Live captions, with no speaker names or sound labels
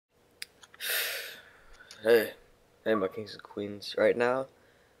Hey, my kings and queens. Right now,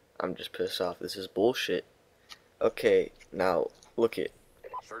 I'm just pissed off. This is bullshit. Okay, now look at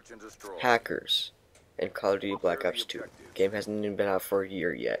Search and destroy. hackers in Call of Duty Black Ops 2. Game hasn't even been out for a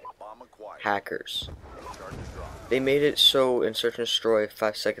year yet. Bomb acquired. Hackers. Charges dropped. They made it so in Search and Destroy,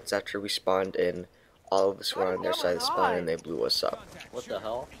 5 seconds after we spawned in, all of us were on their side of the spawn and they blew us up. What the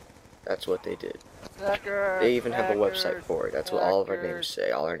hell? That's what they did. Hackers, They even have a hackers, website for it. That's what all of our names say.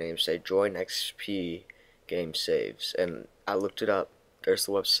 All our names say join xpGameSaves. And I looked it up. There's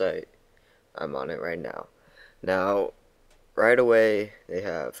the website. I'm on it right now. Now, right away, they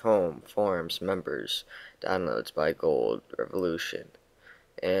have home, forums, members, downloads, buy gold, revolution,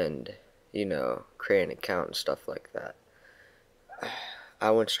 and, you know, create an account and stuff like that.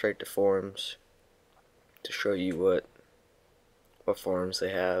 I went straight to forums to show you what forums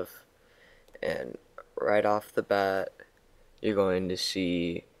they have, and right off the bat, you're going to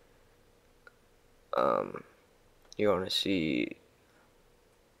see,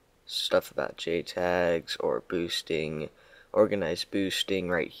 stuff about JTags or boosting, organized boosting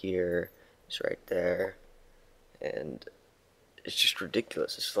right here. It's right there. And it's just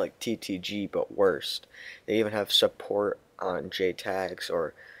ridiculous. It's like TTG but worse. They even have support on JTags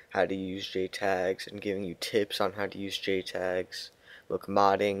or how to use JTags and giving you tips on how to use JTags. Look,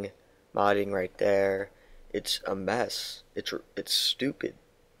 modding right there. It's a mess. It's stupid.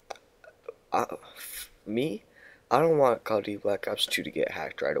 Me, I don't want Call of Duty Black Ops 2 to get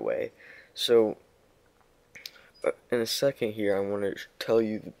hacked right away. So, in a second here, I want to tell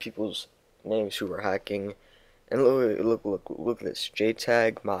you the people's names who are hacking. And look at this.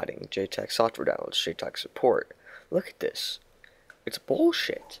 JTag modding, JTag software downloads, JTag support. Look at this. It's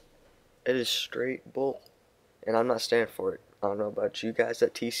bullshit. It is straight bull. And I'm not standing for it. I don't know about you guys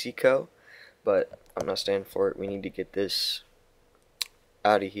at TCCO, but I'm not standing for it. We need to get this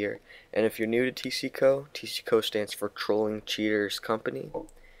out of here. And if you're new to TCCO, TCCO stands for Trolling Cheaters Company,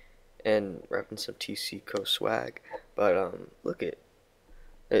 and repping some TCCO swag. But look at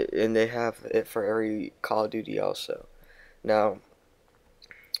it, and they have it for every Call of Duty also. Now,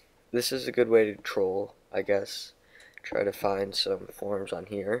 this is a good way to troll, I guess. Try to find some forums on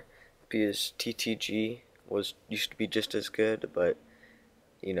here, because TTG used to be just as good, but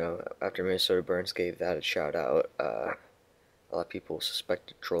you know, after Minnesota Burns gave that a shout out, a lot of people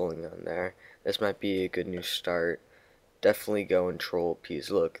suspected trolling on there. This might be a good new start. Definitely go and troll,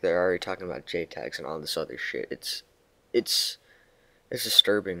 because look, they're already talking about JTags and all this other shit. It's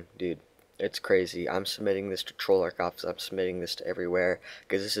disturbing, dude. It's crazy. I'm submitting this to Troll Archives. I'm submitting this to everywhere,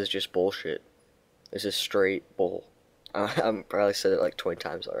 because this is just bullshit. This is straight bull. I'm probably said it like 20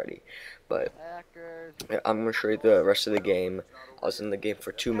 times already, but I'm gonna show you the rest of the game. I was in the game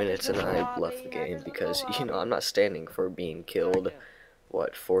for 2 minutes and I left the game because, you know, I'm not standing for being killed,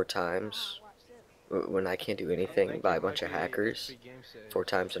 what, 4 times? When I can't do anything by a bunch of hackers 4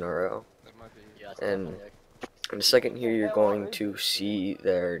 times in a row. And in a second here, you're going to see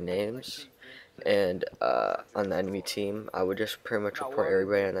their names. And on the enemy team, I would just pretty much report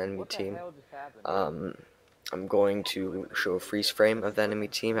everybody on the enemy team. I'm going to show a freeze frame of the enemy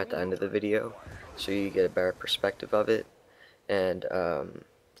team at the end of the video, so you get a better perspective of it. And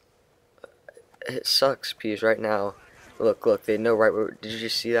it sucks because right now, look, they know right where. Did you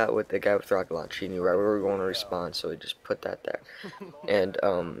just see that with the guy with the rocket launcher? He knew right where we were going to respawn, so he just put that there. And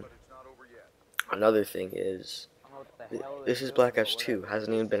another thing is, this is Black Ops 2.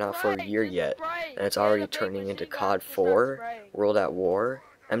 Hasn't even been out for a year yet, and it's already turning into COD 4, World at War,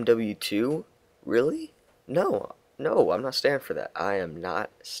 MW2. Really? No, I'm not standing for that. I am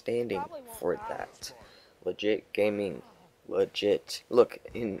not standing for that. Legit gaming. Legit. Look,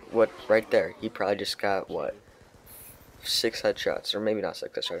 right there, he probably just got, what, 6 headshots, or maybe not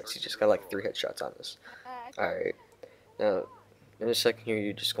 6 headshots, he just got like 3 headshots on us. Alright, now, in a second here,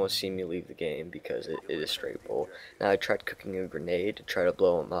 you're just going to see me leave the game, because it is straight bull. Now, I tried cooking a grenade to try to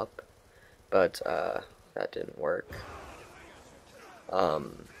blow him up, but, that didn't work.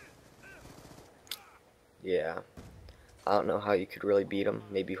 Yeah, I don't know how you could really beat him.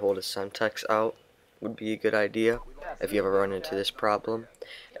 Maybe hold a Semtex out would be a good idea if you ever run into this problem.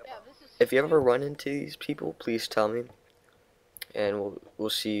 If you ever run into these people, please tell me, and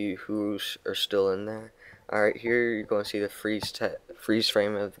we'll see who's are still in there. Alright, here you're going to see the freeze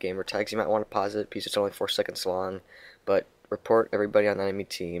frame of the gamer tags. You might want to pause it because it's only 4 seconds long, but report everybody on the enemy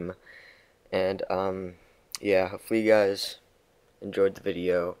team. And yeah, hopefully you guys enjoyed the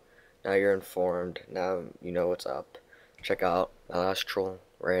video. Now you're informed. Now you know what's up. Check out my last troll,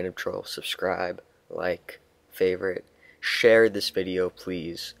 random troll. Subscribe, like, favorite, share this video,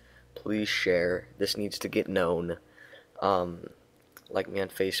 please. Please share. This needs to get known. Like me on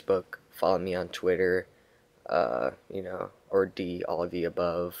Facebook. Follow me on Twitter. or D, all of the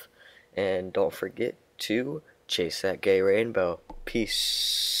above. And don't forget to chase that gay rainbow.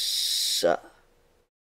 Peace.